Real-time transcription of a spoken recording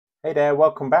Hey there,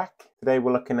 welcome back. Today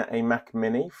we're looking at a Mac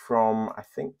Mini from, I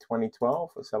think, 2012.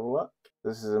 Let's have a look.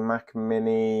 This is a Mac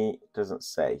Mini, doesn't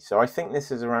say. So I think this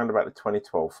is around about the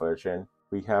 2012 version.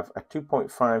 We have a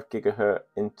 2.5 gigahertz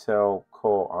Intel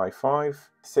Core i5,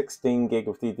 16 gig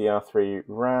of DDR3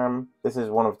 RAM. This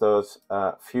is one of those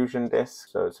Fusion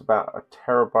disks, so it's about a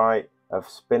terabyte of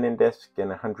spinning disk and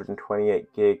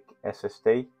 128 gig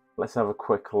SSD. Let's have a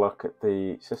quick look at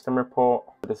the system report.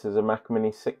 This is a Mac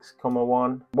Mini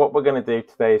 6.1. What we're going to do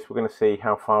today is we're going to see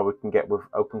how far we can get with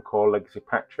OpenCore Legacy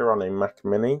Patcher on a Mac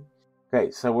Mini. Okay,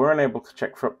 so we're unable to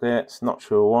check for updates, not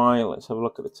sure why. Let's have a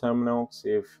look at the terminal,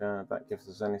 see if that gives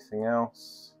us anything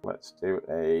else. Let's do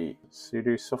a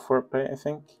sudo software update, I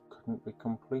think. Couldn't be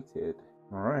completed.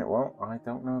 Alright, well, I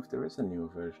don't know if there is a newer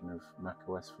version of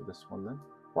macOS for this one then.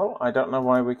 Well, I don't know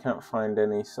why we can't find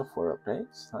any software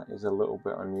updates. That is a little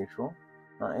bit unusual.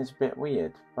 That is a bit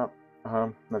weird, but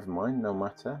never mind, no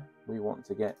matter. We want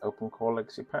to get OpenCore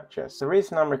Legacy Patcher. The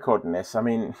reason I'm recording this, I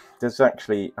mean, there's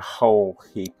actually a whole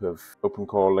heap of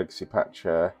OpenCore Legacy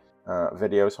Patcher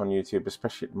videos on YouTube,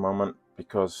 especially at the moment,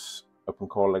 because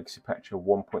OpenCore Legacy Patcher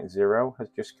 1.0 has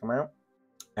just come out.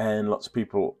 And lots of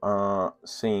people are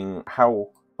seeing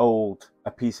how old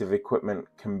a piece of equipment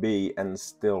can be and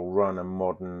still run a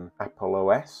modern Apple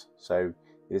OS. So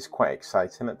it is quite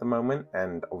exciting at the moment,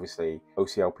 and obviously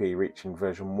OCLP reaching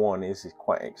version 1 is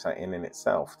quite exciting in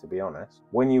itself, to be honest.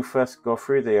 When you first go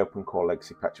through the OpenCore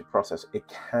Legacy Patcher process, it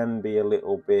can be a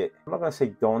little bit, I'm not going to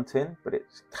say daunting, but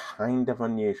it's kind of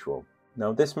unusual.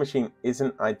 Now this machine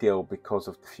isn't ideal because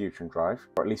of the Fusion drive,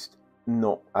 or at least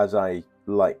not as I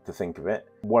like to think of it.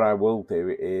 What I will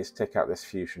do is take out this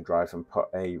Fusion drive and put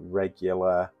a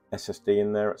regular SSD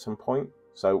in there at some point.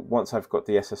 So once I've got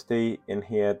the SSD in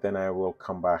here, then I will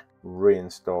come back,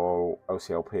 reinstall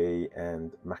OCLP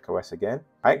and macOS again.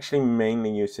 I actually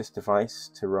mainly use this device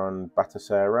to run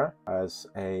Batocera as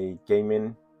a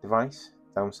gaming device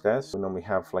downstairs. We normally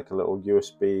have like a little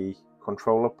USB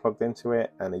controller plugged into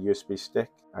it and a USB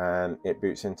stick, and it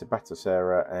boots into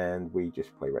Batocera and we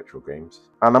just play retro games.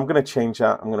 And I'm going to change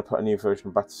that. I'm going to put a new version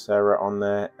of Batocera on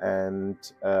there, and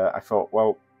I thought,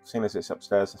 well, seeing as it's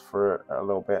upstairs for a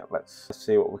little bit, let's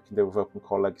see what we can do with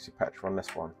OpenCore Legacy Patcher on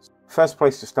this one. First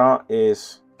place to start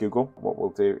is Google. What we'll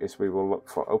do is we will look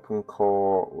for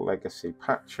OpenCore Legacy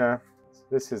Patcher.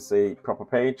 This is the proper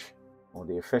page, or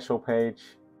the official page.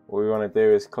 What we want to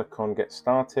do is click on Get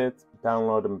Started,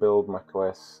 download and build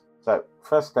macOS. So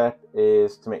first step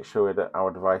is to make sure that our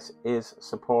device is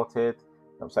supported.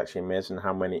 That's actually amazing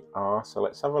how many are. So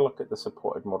let's have a look at the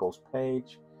supported models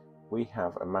page. We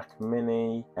have a Mac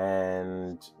Mini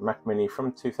and Mac Mini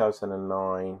from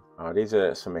 2009. These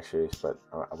are some issues, but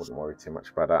I wouldn't worry too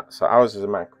much about that. So ours is a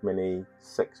Mac Mini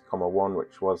 6.1,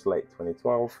 which was late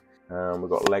 2012. We've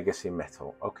got Legacy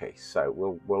Metal. Okay, so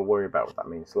we'll worry about what that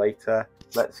means later.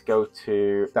 Let's go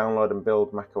to download and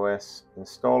build macOS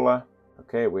installer.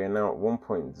 Okay, we are now at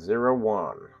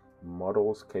 1.01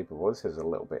 models capable. This is a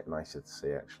little bit nicer to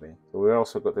see actually. So we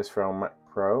also got this for our Mac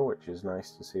Pro, which is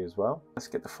nice to see as well. Let's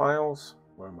get the files.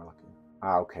 Where am I looking?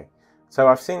 Okay. So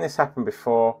I've seen this happen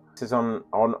before. This is on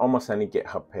almost any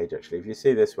GitHub page actually. If you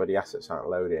see this where the assets aren't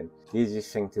loading, the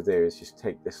easiest thing to do is just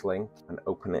take this link and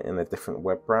open it in a different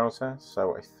web browser.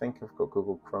 So I think I've got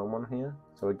Google Chrome on here.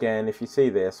 So again, if you see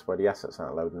this where the assets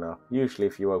aren't loading up, usually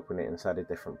if you open it inside a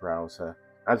different browser,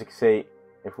 as you can see,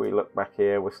 if we look back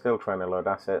here, we're still trying to load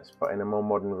assets, but in a more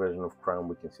modern version of Chrome,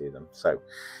 we can see them. So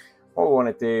what we want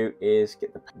to do is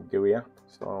get the GUI up.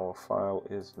 So our file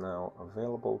is now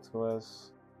available to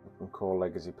us. OpenCore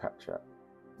Legacy Patcher.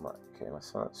 Right, okay,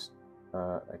 let's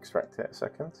extract it a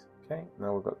second. Okay,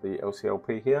 now we've got the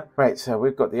OCLP here. Right, so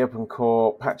we've got the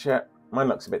OpenCore Patcher. Mine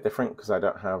looks a bit different because I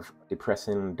don't have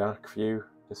depressing dark view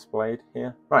displayed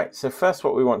here. Right, so first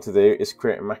what we want to do is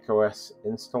create a macOS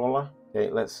installer. Okay,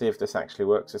 let's see if this actually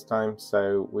works this time.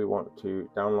 So we want to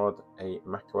download a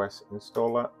macOS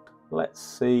installer. Let's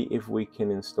see if we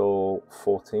can install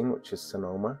 14, which is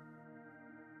Sonoma.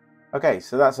 Okay,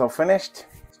 so that's all finished.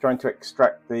 It's trying to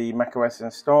extract the macOS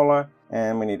installer,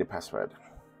 and we need a password.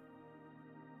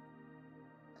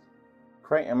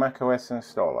 Create a macOS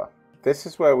installer. This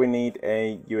is where we need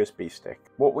a USB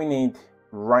stick. What we need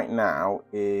right now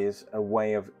is a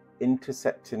way of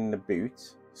intercepting the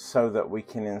boot so that we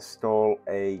can install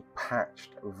a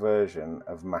patched version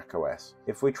of macOS.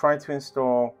 If we try to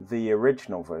install the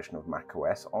original version of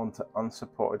macOS onto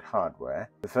unsupported hardware,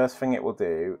 the first thing it will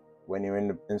do when you're in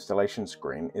the installation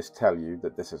screen is tell you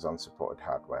that this is unsupported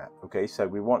hardware. Okay, so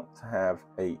we want to have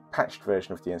a patched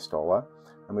version of the installer,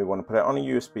 and we want to put it on a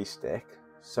USB stick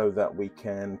so that we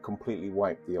can completely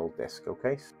wipe the old disk.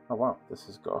 Okay. Oh wow, this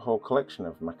has got a whole collection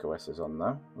of macOSs on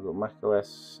now. We've got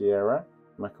macOS Sierra,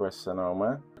 macOS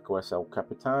Sonoma, macOS El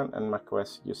Capitan, and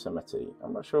macOS Yosemite.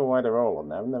 I'm not sure why they're all on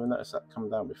there. I've never noticed that come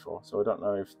down before, so I don't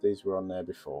know if these were on there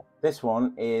before. This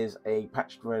one is a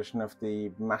patched version of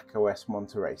the macOS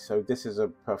Monterey. So this is a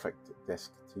perfect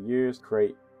disk to use.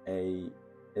 Create a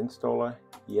installer,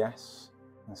 yes.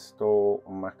 Install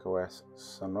macOS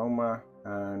Sonoma,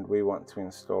 and we want to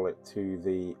install it to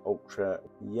the Ultra.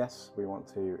 Yes, we want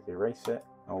to erase it.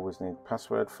 Always need a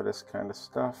password for this kind of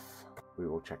stuff. We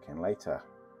will check in later.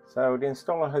 So the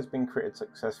installer has been created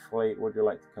successfully. Would you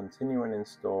like to continue and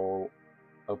install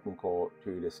OpenCore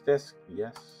to this disk?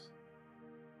 Yes.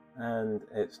 And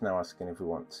it's now asking if we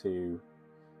want to.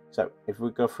 So if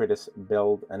we go through this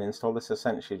build and install this,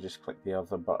 essentially just click the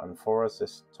other button for us,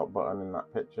 this top button in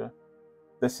that picture.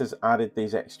 This has added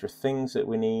these extra things that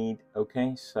we need.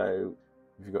 Okay, so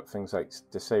you've got things like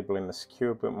disabling the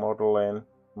secure boot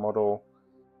model,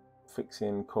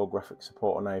 fixing core graphics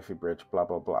support on Ivy Bridge, blah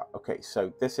blah blah. Okay,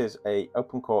 so this is a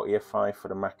OpenCore EFI for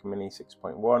the MacMini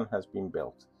 6.1 has been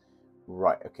built.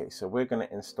 Right, okay, so we're going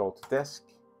to install to disk,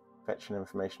 fetching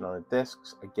information on the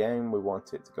disks. Again, we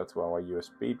want it to go to our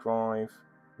USB drive,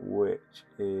 which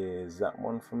is that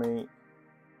one for me.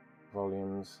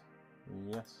 Volumes,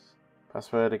 yes.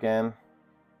 Password again.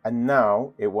 And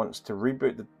now it wants to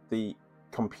reboot the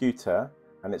computer,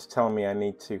 and it's telling me I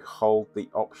need to hold the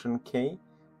Option key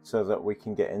so that we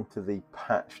can get into the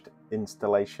patched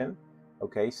installation.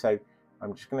 Okay, so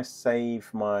I'm just going to save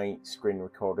my screen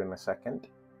recording a second.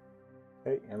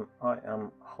 Okay, and I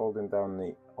am holding down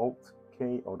the Alt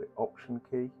key or the Option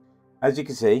key. As you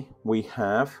can see, we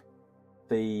have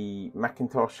the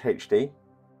Macintosh HD,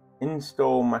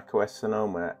 install macOS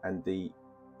Sonoma, and the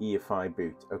EFI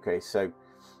boot. Okay, so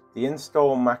the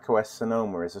install macOS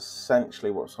Sonoma is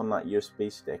essentially what's on that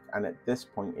USB stick, and at this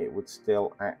point it would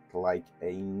still act like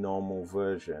a normal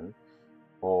version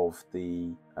of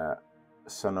the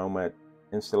Sonoma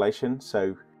installation.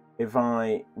 So if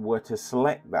I were to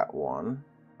select that one,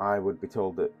 I would be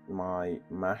told that my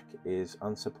Mac is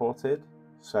unsupported.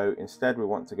 So instead we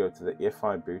want to go to the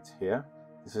EFI boot here.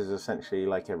 This is essentially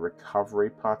like a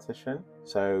recovery partition.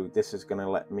 So this is going to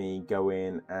let me go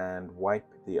in and wipe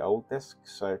the old disk.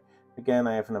 So again,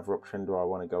 I have another option. Do I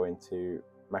want to go into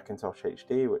Macintosh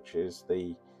HD, which is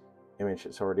the image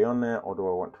that's already on there, or do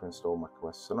I want to install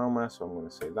macOS Sonoma? So I'm going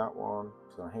to say that one.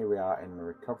 So here we are in the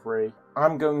recovery.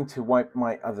 I'm going to wipe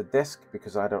my other disk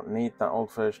because I don't need that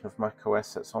old version of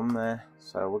macOS that's on there.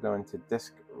 So we're going to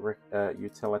disk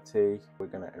utility. We're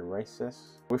going to erase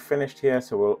this. We're finished here,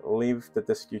 so we'll leave the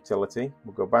disk utility.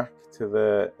 We'll go back to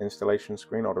the installation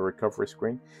screen or the recovery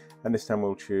screen, and this time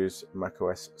we'll choose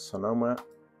macOS Sonoma.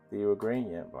 Do you agree?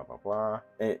 Yeah, blah blah blah.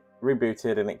 It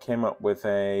rebooted and it came up with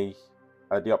the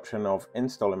option of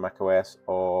installing macOS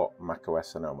or macOS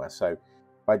Sonoma. So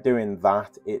by doing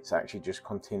that, it's actually just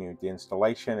continued the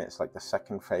installation. It's like the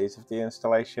second phase of the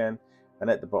installation. And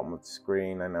at the bottom of the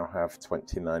screen, I now have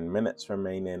 29 minutes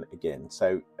remaining again.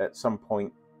 So at some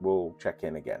point, we'll check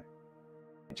in again.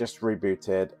 It just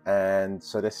rebooted, and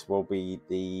so this will be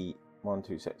the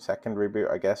second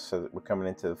reboot, I guess. So that we're coming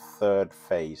into the third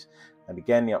phase. And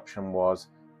again, the option was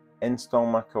install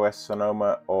macOS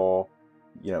Sonoma or,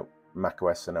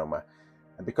 macOS Sonoma.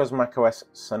 And because macOS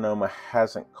Sonoma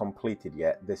hasn't completed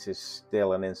yet, this is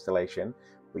still an installation,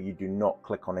 but you do not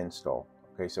click on install.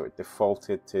 Okay, so it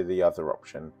defaulted to the other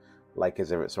option, like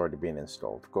as if it's already been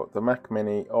installed. We've got the Mac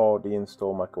Mini or the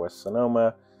install macOS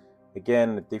Sonoma.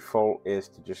 Again, the default is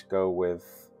to just go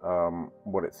with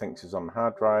what it thinks is on the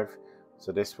hard drive.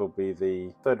 So this will be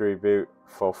the third reboot,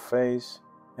 fourth phase.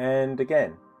 And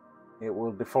again, it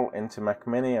will default into Mac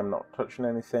Mini. I'm not touching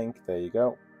anything. There you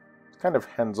go. It's kind of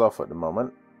hands off at the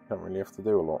moment. Don't really have to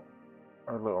do a lot.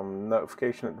 A little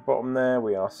notification at the bottom there.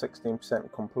 We are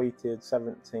 16% completed,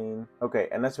 17. Okay,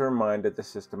 and as a reminder,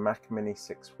 this is the Mac Mini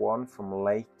 6.1 from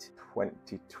late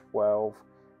 2012,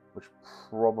 which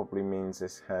probably means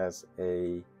this has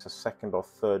a second or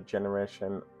third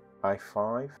generation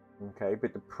i5. Okay,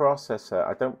 but the processor,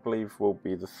 I don't believe, will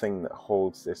be the thing that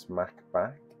holds this Mac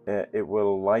back. It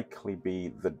will likely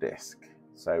be the disk.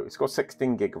 So it's got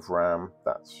 16 gig of RAM.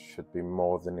 That should be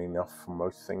more than enough for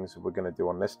most things that we're going to do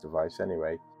on this device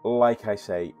anyway. Like I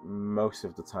say, most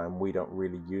of the time we don't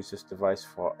really use this device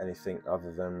for anything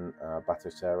other than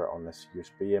Batocera on this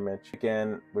USB image.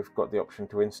 Again, we've got the option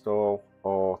to install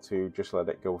or to just let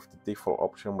it go with the default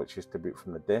option, which is to boot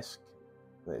from the disk,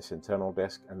 its internal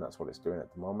disk, and that's what it's doing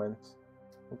at the moment.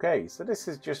 Okay, so this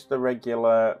is just the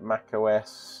regular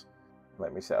macOS.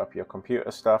 Let me set up your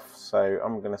computer stuff. So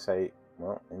I'm going to say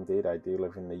Well, indeed, I do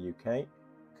live in the UK.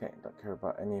 Okay, don't care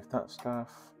about any of that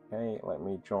stuff. Okay, let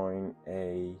me join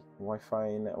a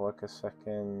Wi-Fi network a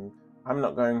second. I'm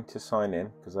not going to sign in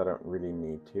because I don't really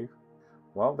need to.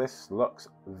 Well, this looks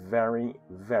very,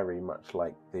 very much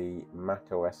like the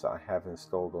macOS that I have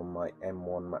installed on my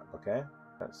M1 MacBook Air.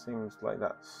 That seems like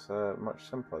that's much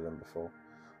simpler than before.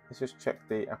 Let's just check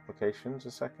the applications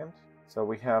a second. So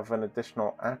we have an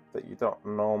additional app that you don't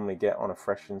normally get on a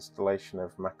fresh installation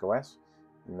of macOS,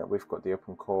 in that we've got the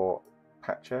OpenCore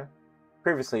patcher.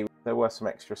 Previously, there were some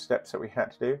extra steps that we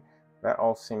had to do. That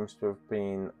all seems to have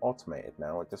been automated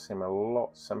now. It does seem a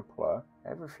lot simpler.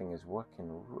 Everything is working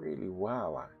really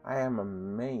well. I am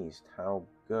amazed how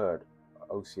good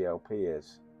OCLP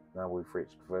is. Now we've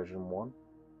reached version 1,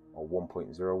 or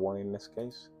 1.01 in this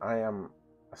case. I am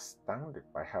astounded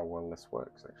by how well this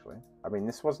works, actually. I mean,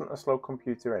 this wasn't a slow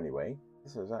computer anyway.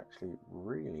 This is actually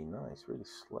really nice, really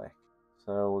slick.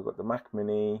 So we've got the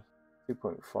MacMini,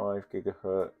 2.5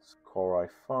 gigahertz Core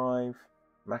i5,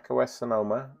 macOS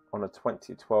Sonoma on a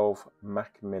 2012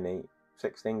 Mac Mini,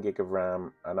 16 gig of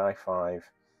RAM, and i5.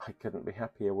 I couldn't be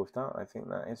happier with that. I think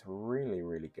that is really,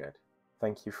 really good.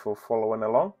 Thank you for following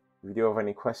along. If you do have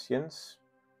any questions,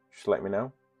 just let me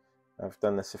know. I've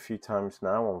done this a few times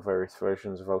now on various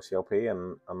versions of OCLP,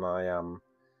 and I am,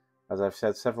 as I've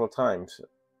said several times,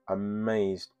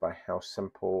 amazed by how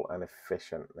simple and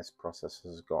efficient this process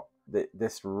has got.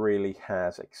 This really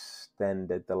has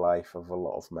extended the life of a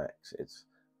lot of Macs. It's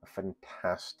a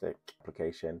fantastic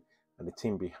application, and the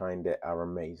team behind it are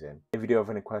amazing. If you do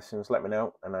have any questions, let me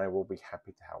know, and I will be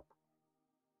happy to help.